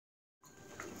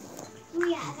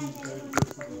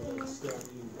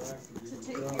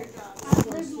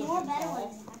There's more better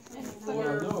ones.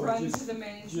 Run to the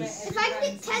management. If I can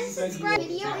get 10 subscribers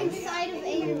video inside of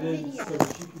a video.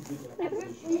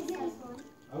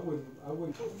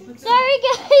 Sorry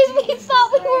guys, we thought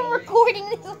we were recording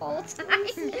this whole time.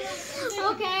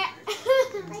 Okay.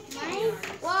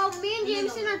 Well, me and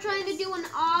Jameson are trying to do an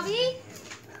obby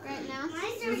right now.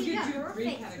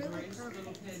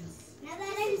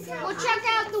 We'll check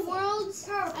out the worlds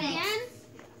again.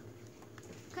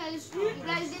 Because you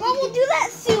guys didn't. Well, we'll do that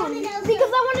soon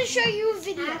because I want to show you a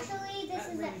video. Actually,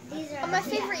 these are My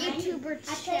favorite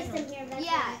YouTubers channel.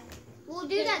 Yeah. We'll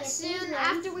do that soon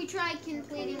after we try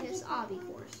completing this obby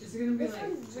course. Is it gonna be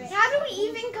like? How do we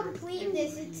even complete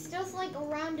this? It's just like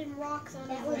around in rocks on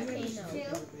a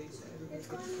volcano.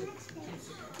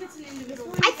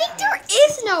 I think there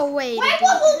is no way.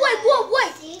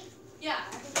 Wait. Yeah.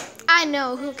 I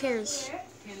know. Who cares?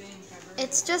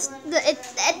 It's just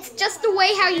the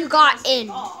way how you got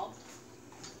in.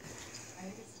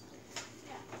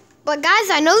 But guys,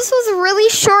 I know this was a really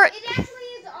short. It actually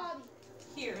is obby.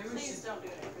 Here, please don't do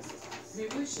it at Christmas time.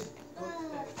 Maybe we should.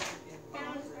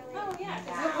 Oh yeah,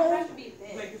 because it don't have to be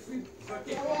big. Like if we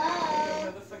fucking.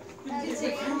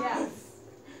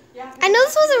 I know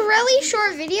this was a really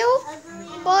short video,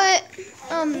 but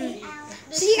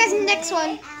see you guys in the next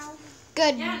one.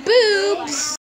 Good boobs.